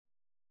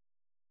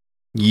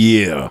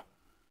Yeah.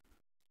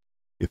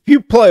 If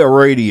you play a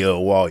radio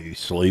while you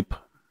sleep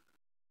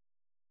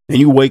and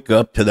you wake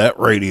up to that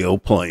radio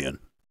playing,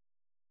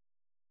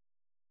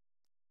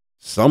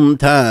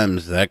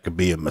 sometimes that could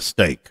be a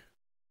mistake.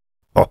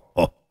 Ho,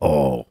 ho,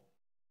 ho.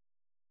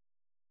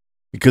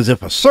 Because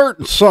if a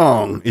certain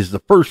song is the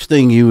first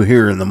thing you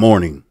hear in the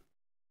morning,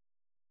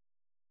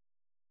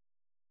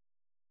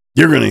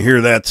 you're going to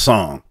hear that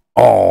song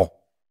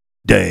all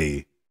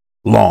day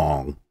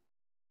long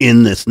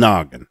in this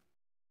noggin.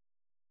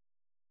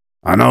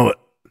 I know it.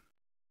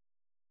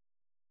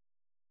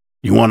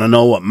 You want to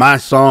know what my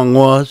song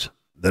was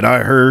that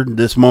I heard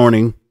this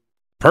morning?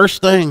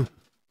 First thing,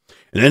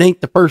 and it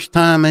ain't the first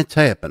time it's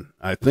happened.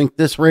 I think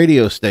this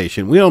radio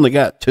station, we only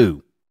got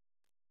two.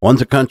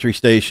 One's a country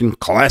station,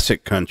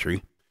 classic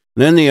country.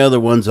 And then the other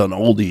one's an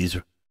oldies,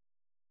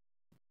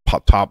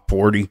 top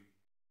 40.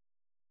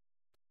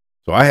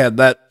 So I had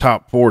that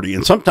top 40.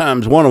 And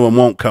sometimes one of them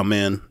won't come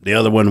in. The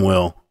other one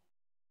will.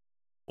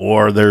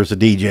 Or there's a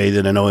DJ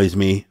that annoys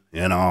me,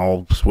 and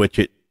I'll switch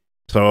it.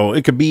 So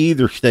it could be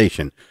either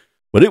station.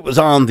 But it was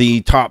on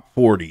the top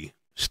 40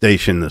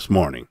 station this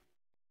morning.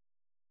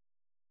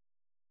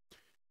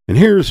 And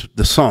here's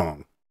the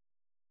song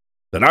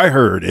that I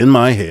heard in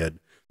my head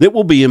that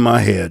will be in my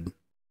head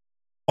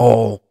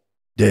all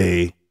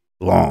day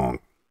long.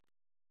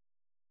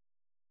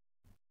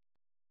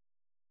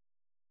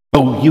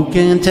 Oh, you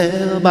can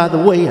tell by the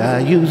way I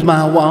use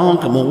my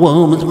walk, I'm a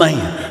woman's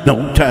man,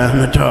 no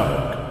time to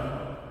talk.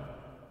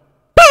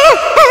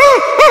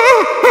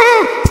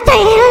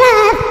 Stay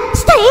alive,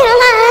 stay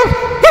alive,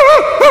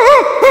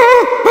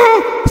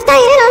 stay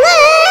alive.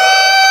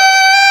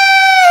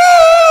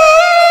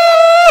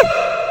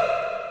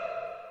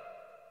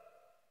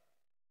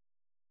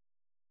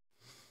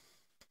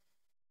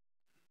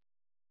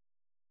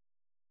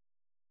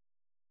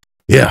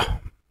 Yeah.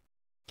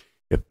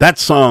 If that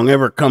song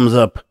ever comes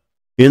up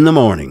in the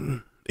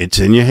morning, it's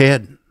in your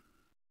head.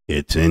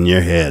 It's in your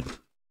head.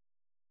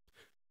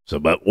 So,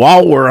 but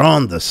while we're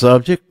on the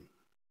subject,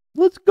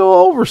 let's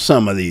go over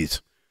some of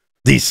these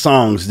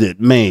songs that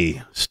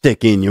may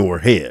stick in your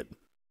head.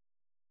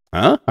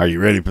 Huh? Are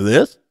you ready for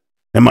this?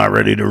 Am I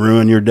ready to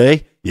ruin your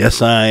day?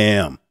 Yes, I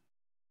am.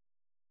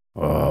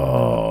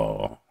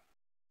 Oh.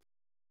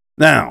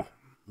 Now,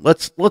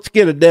 let's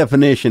get a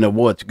definition of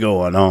what's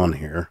going on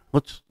here.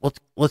 Let's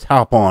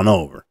hop on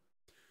over.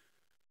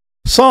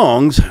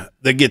 Songs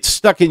that get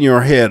stuck in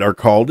your head are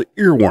called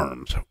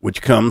earworms,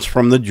 which comes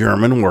from the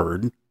German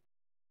word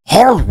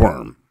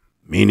Ohrwurm,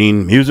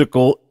 meaning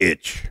musical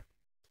itch.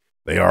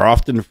 They are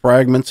often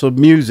fragments of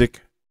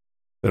music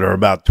that are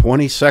about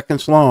 20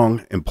 seconds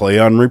long and play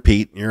on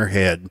repeat in your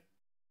head.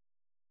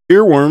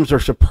 Earworms are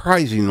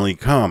surprisingly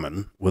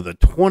common, with a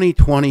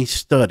 2020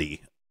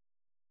 study.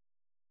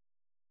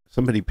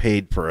 Somebody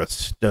paid for a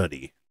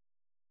study.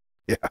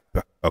 Yeah,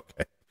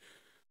 okay.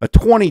 A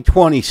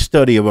 2020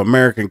 study of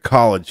American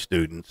college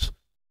students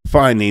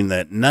finding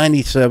that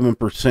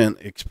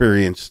 97%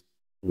 experienced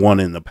one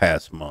in the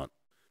past month.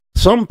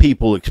 Some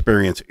people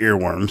experience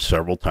earworms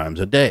several times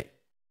a day,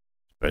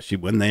 especially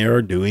when they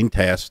are doing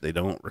tasks they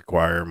don't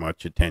require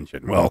much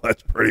attention. Well,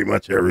 that's pretty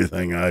much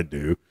everything I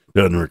do.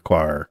 Doesn't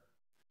require.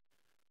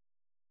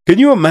 Can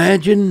you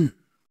imagine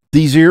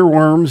these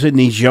earworms and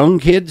these young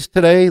kids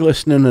today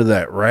listening to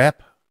that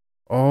rap?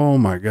 Oh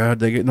my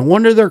God, no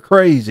wonder they're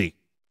crazy.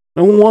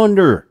 No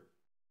wonder.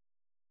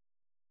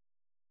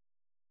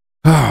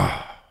 But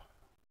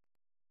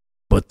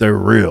they're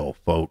real,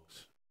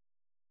 folks.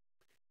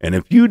 And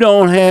if you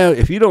don't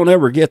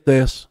ever get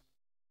this,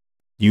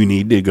 you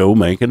need to go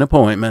make an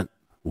appointment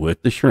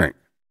with the shrink.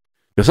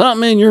 Because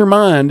something in your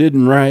mind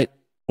isn't right,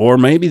 or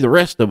maybe the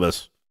rest of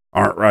us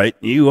aren't right,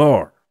 and you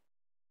are.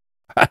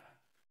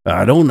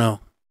 I don't know.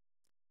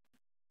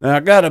 Now, I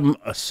got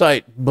a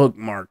site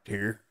bookmarked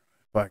here.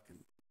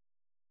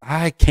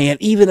 I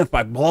can't, even if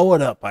I blow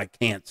it up, I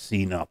can't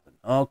see nothing.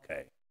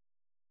 Okay.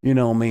 You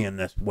know me and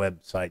this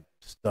website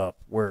stuff.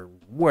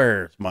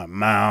 Where's my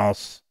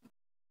mouse?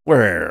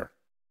 Where?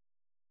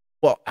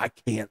 Well, I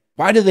can't.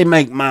 Why do they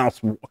make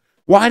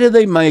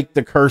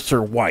the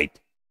cursor white?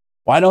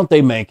 Why don't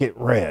they make it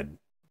red?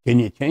 Can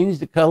you change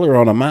the color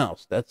on a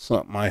mouse? That's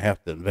something I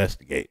have to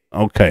investigate.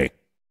 Okay.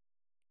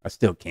 I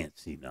still can't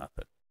see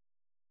nothing.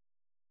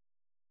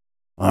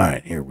 All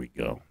right, here we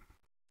go.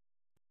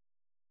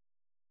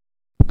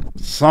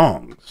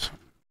 Songs.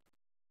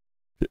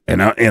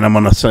 And I'm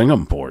going to sing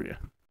them for you.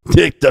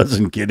 It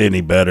doesn't get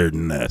any better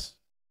than this.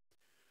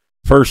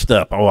 First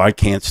up, I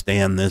can't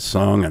stand this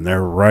song, and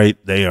they're right.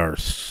 They are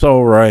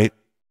so right.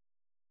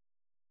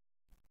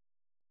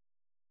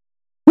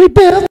 We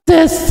built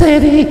this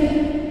city.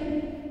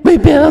 We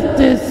built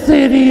this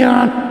city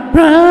on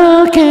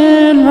rock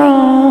and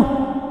roll.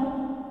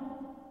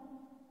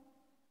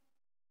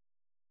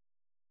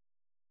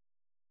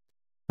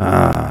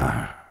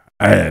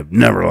 I have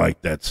never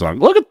liked that song.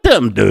 Look at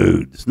them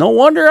dudes. No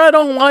wonder I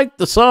don't like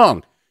the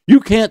song. You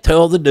can't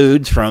tell the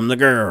dudes from the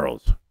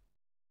girls.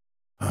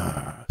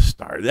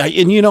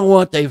 And you know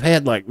what? They've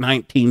had like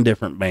 19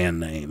 different band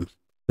names.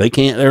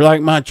 They're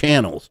like my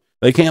channels.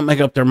 They can't make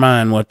up their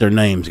mind what their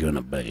name's going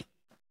to be.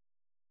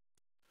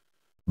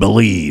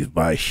 Believe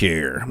by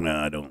Cher. No,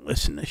 I don't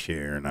listen to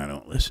Cher, and I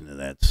don't listen to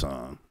that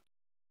song.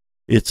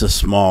 It's a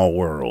Small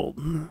World.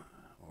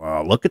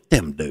 Wow, look at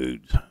them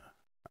dudes.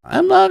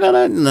 I'm not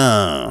going to,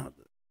 no.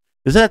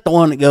 Is that the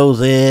one that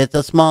goes, it's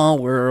a small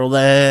world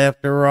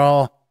after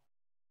all?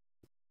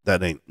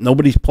 That ain't,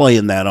 nobody's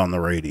playing that on the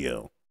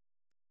radio.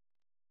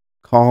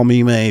 Call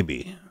Me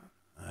Maybe.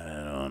 I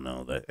don't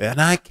know that.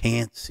 And I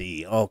can't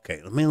see.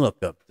 Okay, let me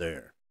look up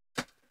there.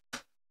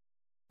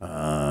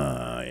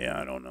 Yeah,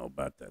 I don't know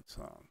about that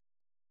song.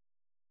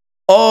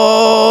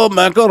 Oh,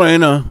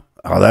 Macarena.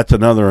 Oh, that's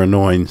another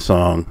annoying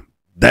song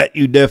that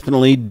you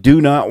definitely do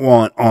not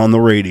want on the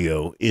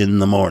radio in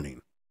the morning.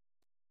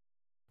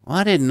 Well,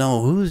 I didn't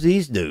know who's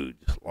these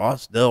dudes.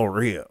 Los Del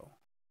Rio.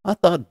 I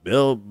thought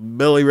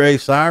Billy Ray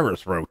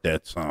Cyrus wrote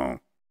that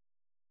song.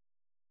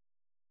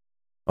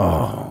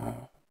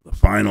 Oh, the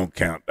Final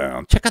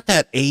Countdown. Check out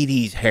that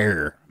 80s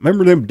hair.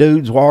 Remember them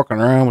dudes walking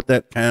around with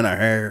that kind of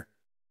hair?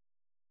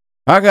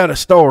 I got a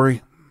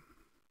story.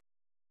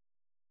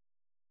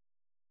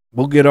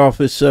 We'll get off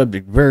this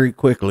subject very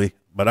quickly,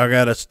 but I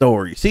got a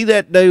story. See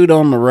that dude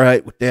on the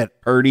right with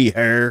that purty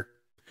hair?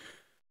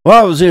 Well,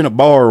 I was in a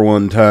bar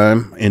one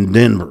time in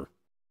Denver,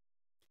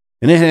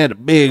 and it had a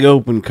big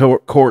open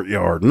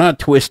courtyard, and I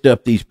twist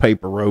up these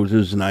paper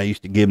roses, and I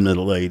used to give them to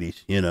the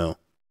ladies, you know,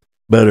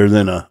 better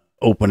than a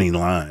opening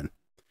line.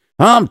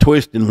 I'm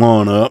twisting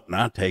one up, and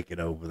I take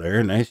it over there,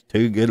 and there's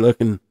two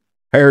good-looking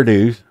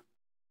hairdos.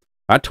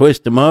 I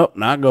twist them up,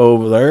 and I go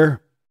over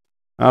there.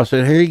 I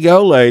said, here you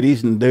go,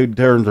 ladies. And the dude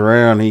turns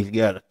around. He's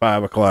got a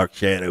 5 o'clock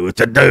shadow.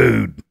 It's a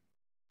dude.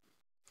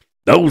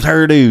 Those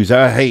hairdos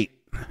I hate.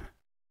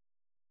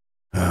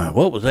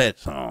 What was that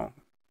song?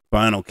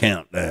 Final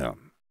Countdown.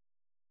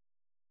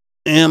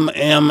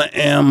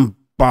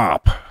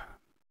 Bop.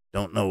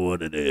 Don't know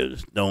what it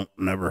is.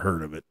 Never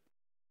heard of it.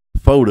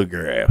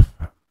 Photograph.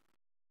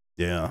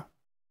 Yeah.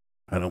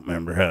 I don't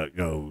remember how it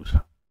goes.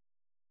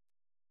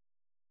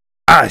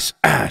 Ice,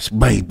 ice,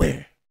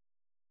 baby.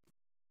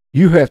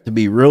 You have to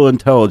be real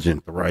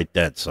intelligent to write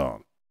that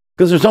song,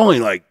 because there's only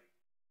like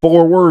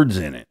 4 words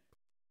in it.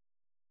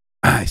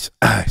 Ice,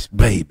 ice,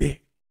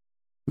 baby.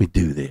 Let me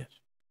do this.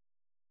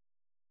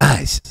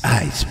 Ice,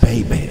 ice,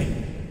 baby.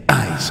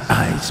 Ice,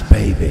 ice,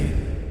 baby.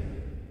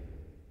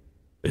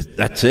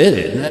 That's it,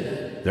 isn't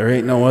it? There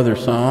ain't no other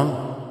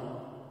song.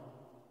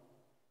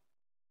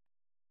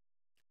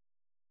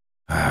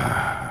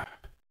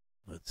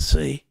 Let's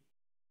see.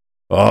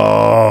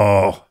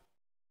 Oh,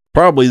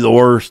 probably the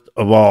worst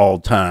of all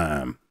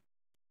time.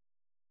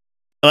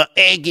 A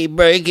achy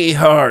breaky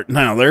heart.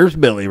 Now there's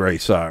Billy Ray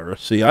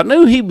Cyrus. See, I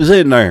knew he was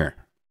in there.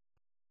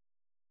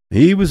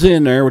 He was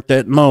in there with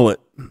that mullet.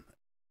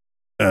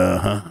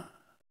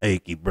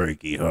 Achy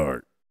breaky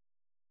heart.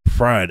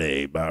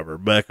 Friday by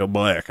Rebecca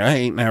Black. I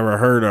ain't never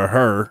heard of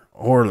her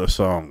or the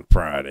song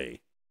Friday.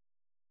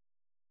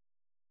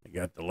 They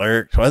got the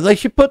lyrics. Well, they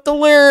should put the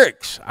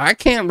lyrics. I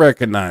can't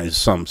recognize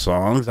some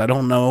songs. I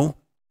don't know.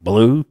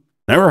 Blue.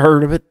 Never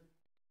heard of it.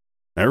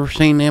 Never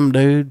seen them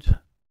dudes.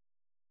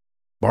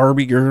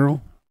 Barbie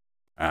Girl.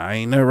 I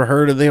ain't never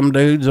heard of them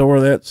dudes or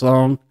that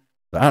song.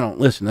 I don't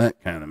listen to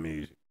that kind of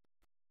music.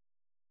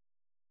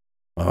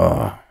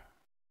 The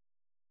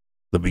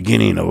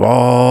beginning of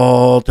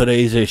all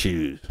today's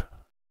issues.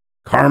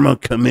 Karma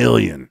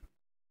Chameleon.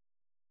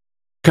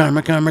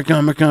 Karma, karma,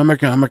 karma, karma,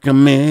 karma,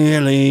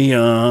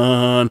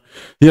 chameleon.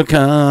 You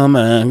come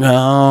and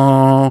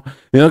go.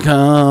 You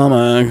come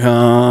and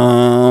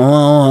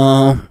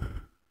go.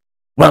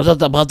 I'm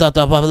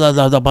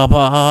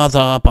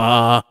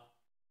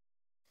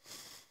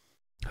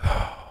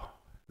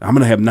going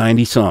to have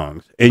 90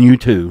 songs, and you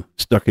too,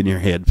 stuck in your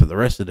head for the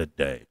rest of the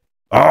day.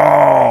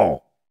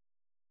 Oh!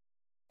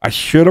 I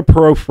should have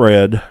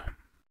proofread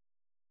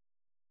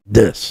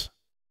this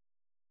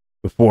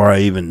before I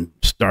even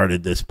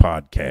started this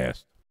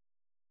podcast.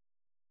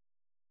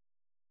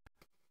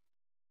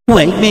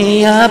 Wake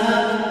me up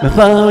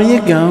before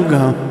you go.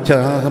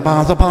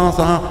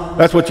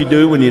 That's what you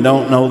do when you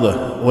don't know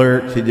the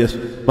lyrics. You just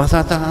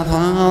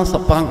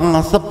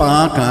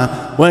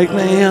wake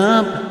me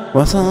up.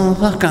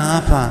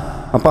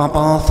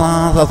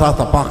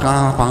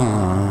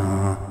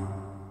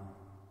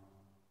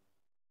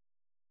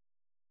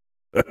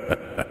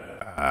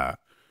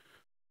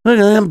 Look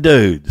at them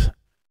dudes.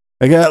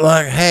 They got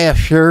like half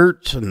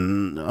shirts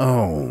and,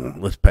 oh,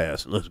 let's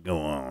pass it. Let's go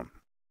on.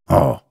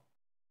 Oh.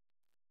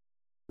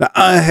 Now,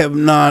 I have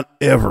not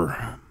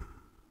ever,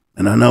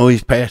 and I know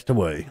he's passed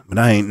away, but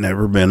I ain't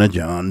never been a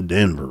John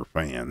Denver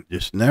fan.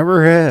 Just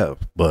never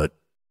have. But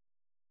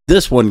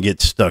this one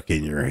gets stuck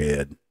in your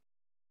head.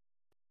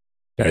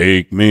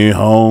 Take me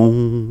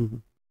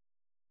home,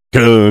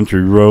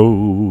 country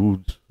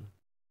roads,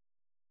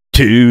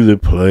 to the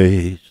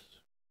place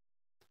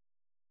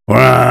where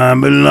I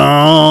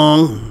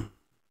belong,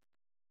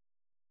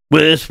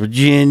 West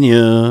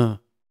Virginia,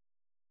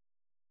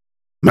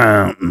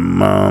 Mountain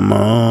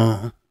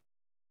Mama.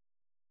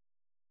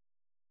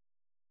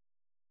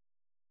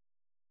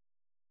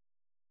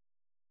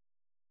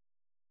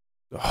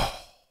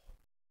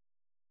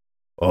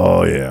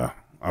 Oh, yeah.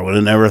 I would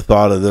have never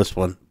thought of this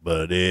one,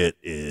 but it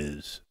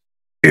is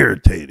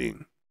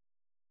irritating.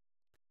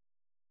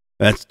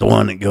 That's the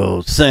one that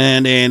goes,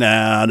 sending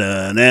out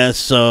an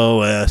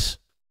SOS,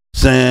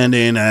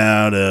 sending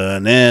out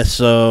an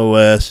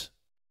SOS,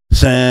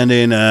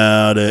 sending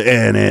out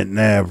and it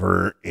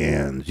never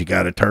ends. You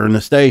got to turn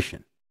the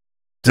station.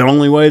 The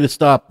only way to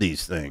stop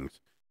these things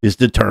is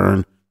to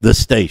turn the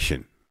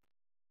station.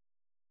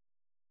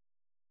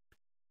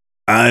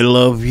 I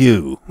Love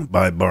You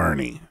by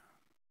Barney.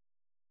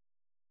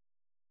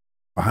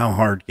 How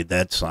hard could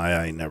that song?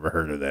 I never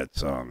heard of that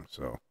song,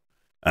 so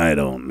I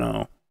don't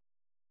know.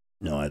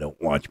 No, I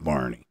don't watch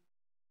Barney.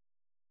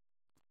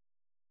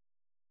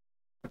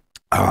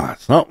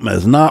 Something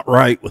is not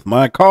right with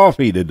my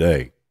coffee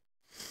today.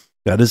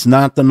 That is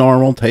not the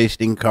normal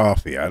tasting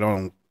coffee. I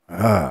don't,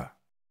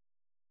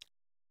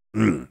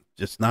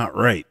 just not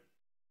right.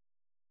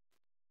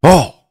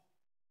 Oh.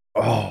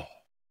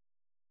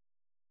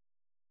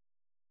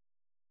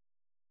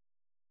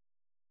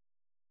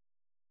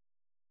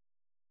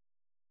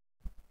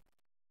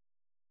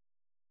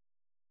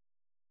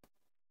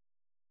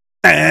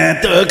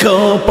 At the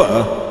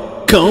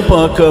Copacabana,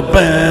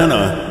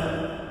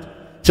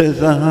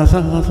 says I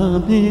saw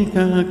something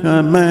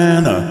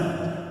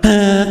Cabana.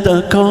 At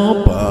the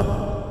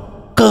Copacabana.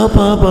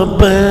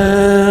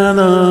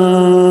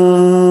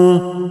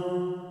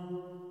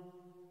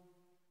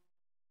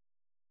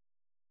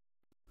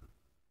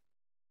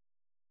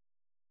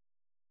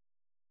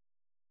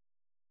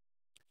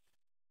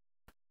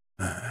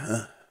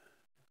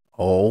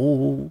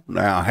 Oh,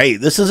 now, hey,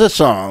 this is a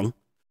song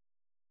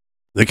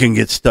that can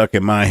get stuck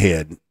in my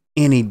head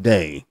any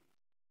day.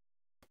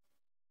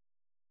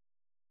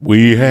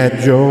 We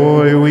had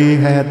joy, we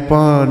had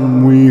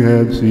fun, we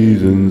had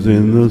seasons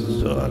in the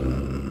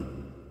sun.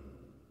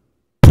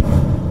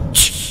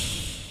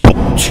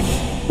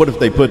 What if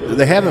they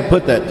haven't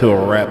put that to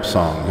a rap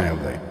song,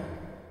 have they?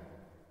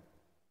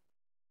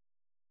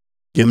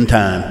 Give them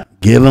time.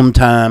 Give them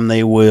time,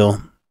 they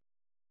will.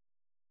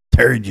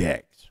 Terry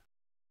Jacks.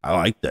 I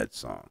like that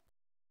song.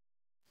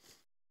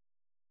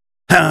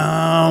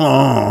 How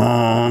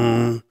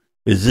long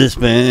has this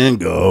been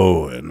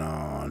going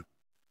on?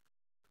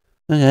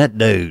 Look at that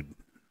dude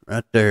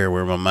right there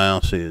where my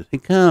mouse is. He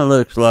kind of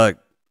looks like,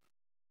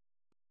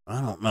 I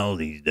don't know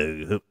these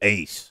dudes.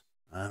 Ace.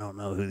 I don't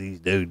know who these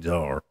dudes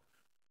are.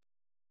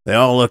 They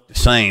all look the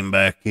same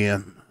back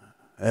in.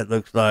 That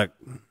looks like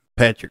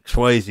Patrick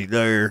Swayze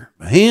there.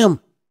 But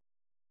him,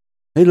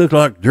 he looks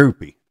like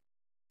Droopy.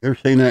 You ever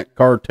seen that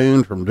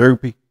cartoon from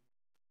Droopy?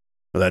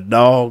 With that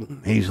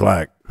dog? He's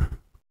like,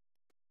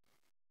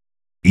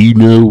 you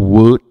know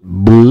what,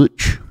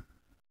 Butch?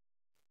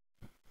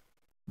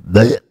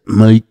 That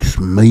makes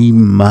me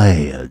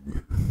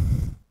mad.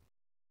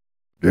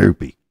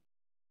 Droopy.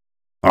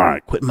 All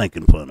right, quit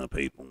making fun of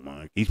people,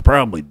 Mike. He's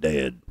probably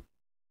dead.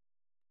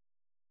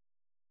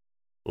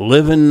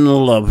 Living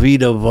La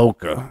Vida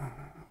Voca.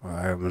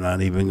 I'm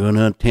not even going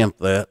to attempt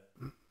that.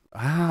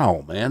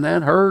 Ow, man,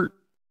 that hurt.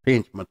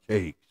 Pinch my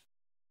cheeks.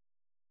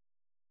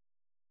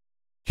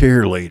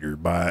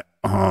 Cheerleader by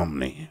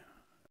Omni.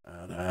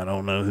 I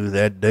don't know who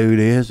that dude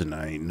is, and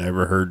I ain't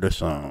never heard the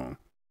song.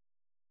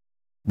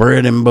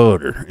 Bread and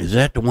Butter. Is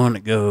that the one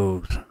that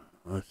goes,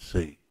 let's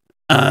see.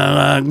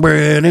 I like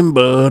bread and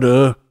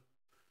butter.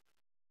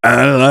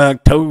 I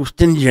like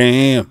toast and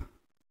jam.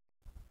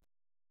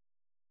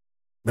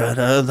 I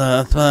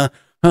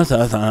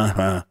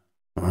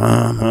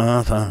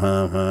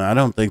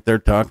don't think they're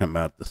talking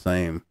about the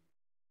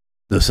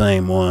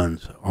same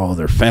ones. Oh,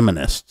 they're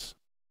feminists.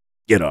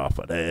 Get off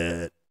of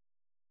that.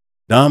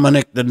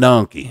 Dominic the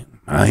Donkey.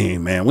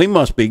 Man, we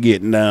must be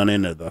getting down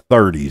into the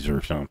 30s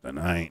or something.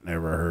 I ain't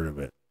never heard of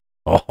it.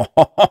 Oh.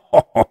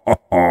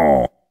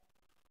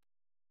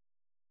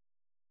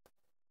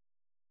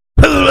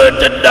 Who let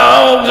the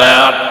dogs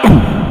out?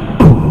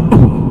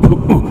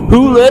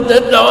 Who let the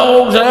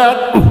dogs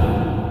out?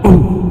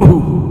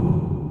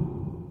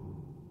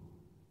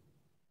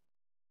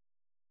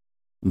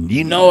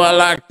 You know I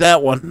like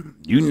that one.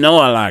 You know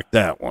I like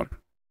that one.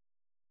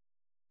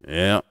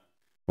 Yeah.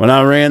 When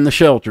I ran the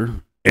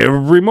shelter,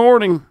 every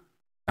morning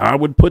I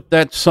would put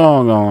that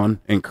song on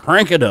and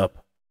crank it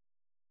up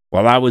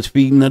while I was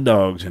feeding the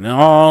dogs. And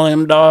all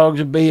them dogs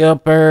would be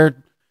up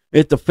there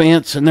at the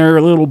fence and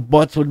their little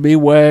butts would be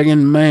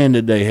wagging. Man,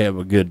 did they have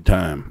a good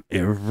time.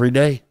 Every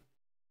day.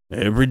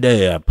 Every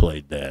day I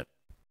played that.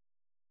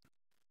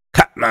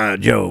 Cotton Eye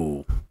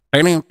Joe.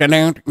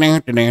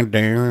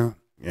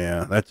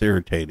 Yeah, that's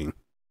irritating.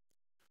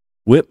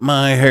 Whip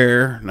My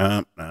Hair.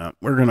 No.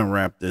 We're going to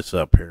wrap this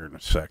up here in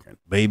a second.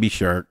 Baby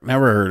Shark.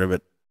 Never heard of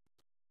it.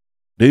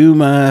 Do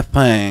My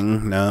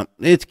Thing. No,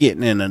 it's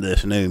getting into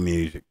this new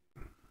music.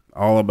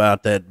 All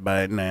about that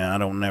by now. I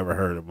don't never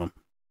heard of them.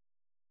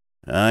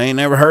 I ain't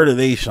never heard of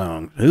these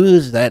songs. Who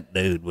is that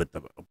dude with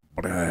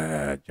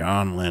the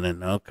John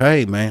Lennon?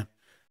 Okay, man.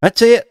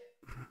 That's it.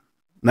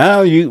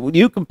 Now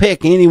you can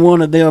pick any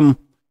one of them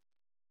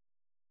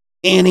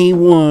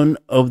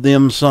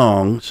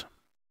songs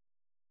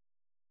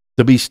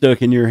to be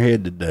stuck in your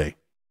head today.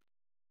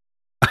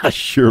 I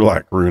sure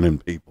like ruining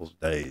people's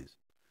days.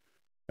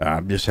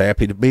 I'm just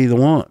happy to be the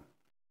one.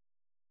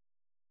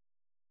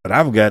 But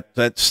I've got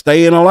that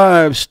staying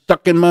alive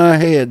stuck in my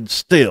head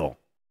still.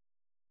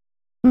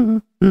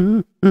 Did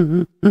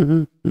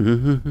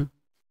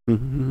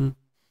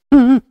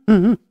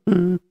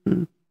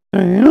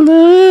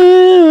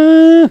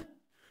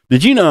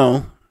you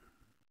know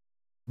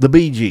the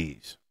Bee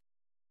Gees,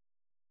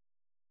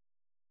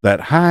 that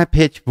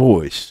high-pitched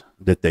voice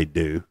that they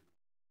do,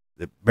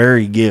 that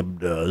Barry Gibb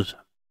does,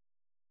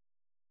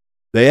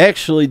 they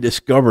actually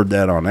discovered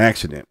that on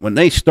accident when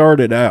they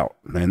started out.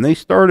 And they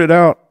started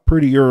out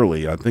pretty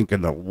early, I think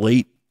in the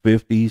late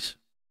 50s,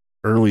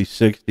 early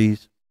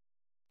 60s.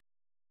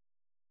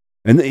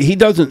 And he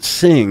doesn't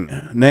sing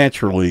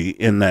naturally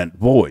in that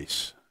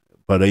voice,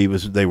 but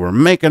they were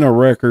making a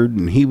record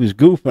and he was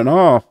goofing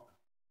off.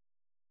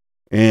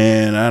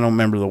 And I don't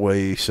remember the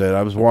way he said,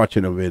 I was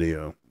watching a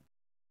video,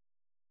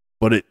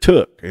 but it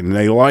took and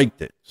they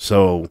liked it.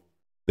 So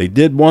they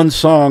did one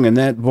song in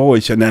that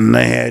voice and then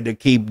they had to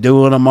keep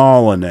doing them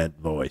all in that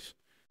voice.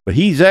 But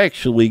he's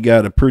actually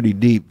got a pretty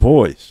deep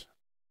voice.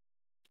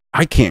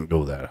 I can't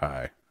go that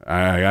high.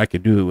 I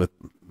could do it with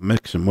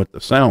mixing with the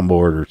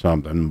soundboard or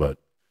something, but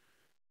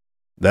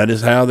that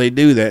is how they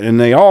do that. And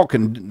they all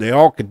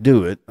could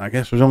do it. I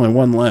guess there's only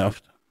one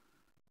left,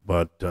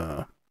 but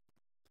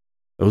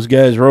those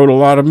guys wrote a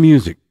lot of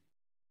music.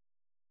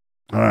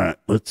 All right,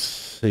 let's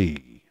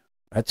see.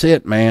 That's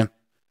it, man.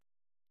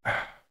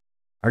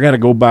 I got to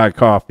go buy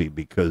coffee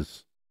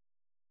because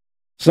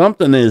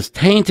something is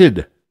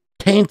tainted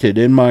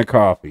in my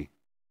coffee.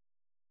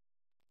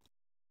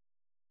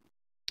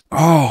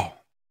 Oh.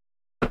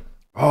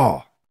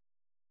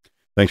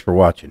 Thanks for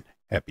watching.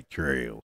 Happy trails.